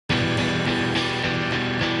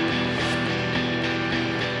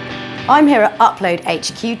I'm here at Upload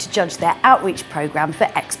HQ to judge their outreach program for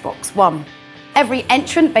Xbox One. Every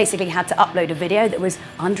entrant basically had to upload a video that was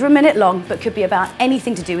under a minute long, but could be about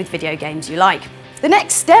anything to do with video games you like. The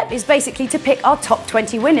next step is basically to pick our top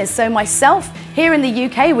 20 winners. So myself, here in the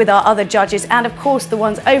UK with our other judges, and of course the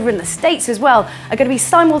ones over in the States as well, are going to be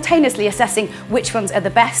simultaneously assessing which ones are the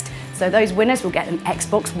best. So those winners will get an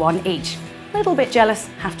Xbox One each. A little bit jealous,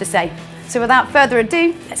 have to say. So without further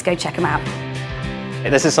ado, let's go check them out.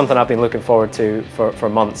 This is something I've been looking forward to for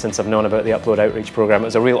months since I've known about the Upload Outreach programme. It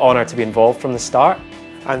was a real honour to be involved from the start.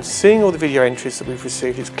 And seeing all the video entries that we've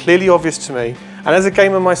received, it's clearly obvious to me, and as a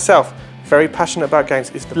gamer myself, very passionate about games,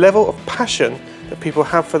 is the level of passion that people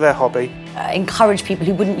have for their hobby. Encourage people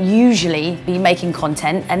who wouldn't usually be making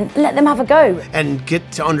content and let them have a go. And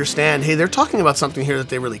get to understand, hey, they're talking about something here that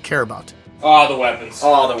they really care about. Oh, the weapons.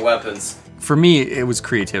 Oh, the weapons. For me, it was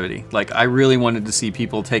creativity. Like, I really wanted to see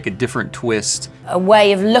people take a different twist. A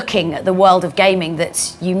way of looking at the world of gaming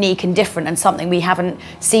that's unique and different and something we haven't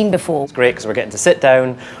seen before. It's great because we're getting to sit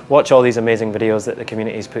down, watch all these amazing videos that the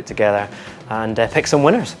community's put together and pick some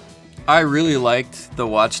winners. I really liked the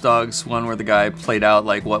Watch Dogs one where the guy played out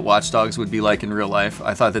like what Watch Dogs would be like in real life.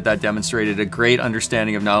 I thought that demonstrated a great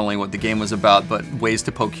understanding of not only what the game was about, but ways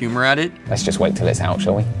to poke humor at it. Let's just wait till it's out,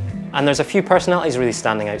 shall we? And there's a few personalities really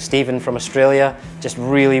standing out. Stephen from Australia, just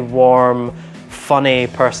really warm, funny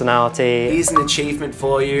personality. Here's an achievement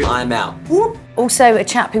for you. I'm out. Whoop. Also a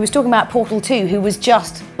chap who was talking about Portal 2 who was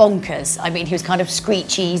just bonkers. I mean, he was kind of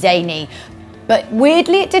screechy, zany, but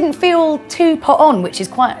weirdly it didn't feel too put on, which is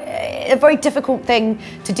quite a very difficult thing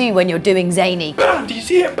to do when you're doing zany. Do you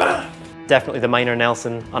see it? Definitely the Miner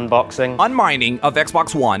Nelson unboxing. Unmining of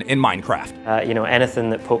Xbox One in Minecraft. You know, anything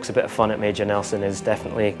that pokes a bit of fun at Major Nelson is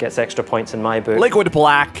definitely gets extra points in my book. Liquid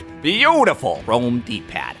black, beautiful. Chrome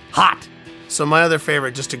D-pad, hot. So my other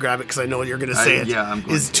favorite, just to grab it because I know you're going to say it, yeah,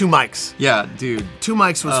 is Two Mics. Yeah, dude. Two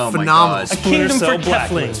Mics was Oh my phenomenal. God. A kingdom for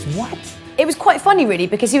Keflings. What? It was quite funny really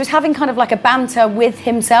because he was having kind of like a banter with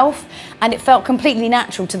himself and it felt completely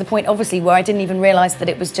natural to the point obviously where I didn't even realise that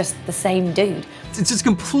it was just the same dude. It's just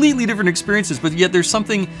completely different experiences, but yet there's some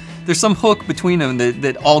hook between them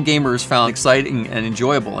that all gamers found exciting and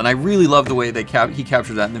enjoyable. And I really love the way he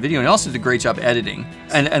captured that in the video. And he also did a great job editing.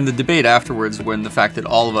 And the debate afterwards when the fact that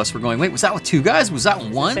all of us were going, wait, was that with two guys? Was that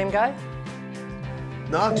one? Same guy?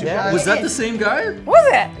 No, two guys. Was that the same guy? Was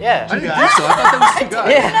it? Yeah. I didn't think so. I thought that was two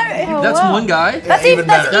guys. Yeah. That's one guy. That's even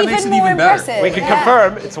better. That makes it more even better. impressive. We can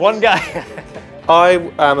confirm it's one guy. I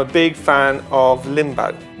am a big fan of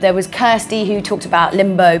Limbo. There was Kirsty who talked about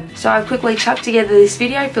Limbo. So I quickly chucked together this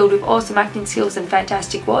video filled with awesome acting skills and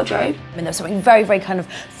fantastic wardrobe. And there was something very, very kind of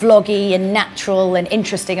vloggy and natural and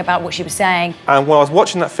interesting about what she was saying. And when I was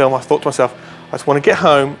watching that film, I thought to myself, I just want to get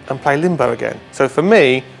home and play Limbo again. So for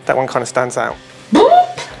me, that one kind of stands out.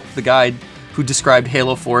 The guy who described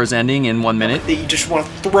Halo 4's ending in 1 minute. That you just want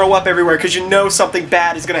to throw up everywhere because you know something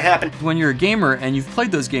bad is going to happen. When you're a gamer and you've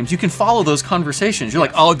played those games, you can follow those conversations. You're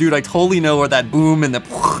like, oh, dude, I totally know where that boom and the...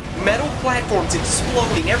 Metal platforms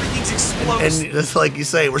exploding, everything's exploding. And it's like you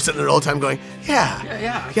say, we're sitting there all the time going, yeah,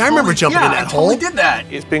 I totally, remember jumping in that hole. I totally did that.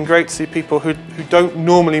 It's been great to see people who don't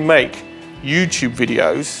normally make YouTube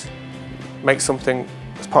videos make something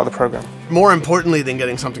as part of the program. More importantly than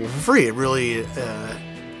getting something for free, it really,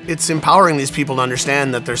 it's empowering these people to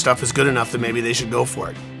understand that their stuff is good enough that maybe they should go for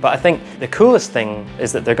it. But I think the coolest thing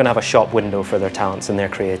is that they're going to have a shop window for their talents and their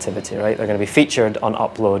creativity, right? They're going to be featured on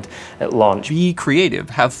Upload at launch. Be creative,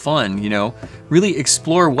 have fun, you know, really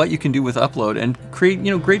explore what you can do with Upload and create, you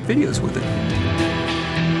know, great videos with it.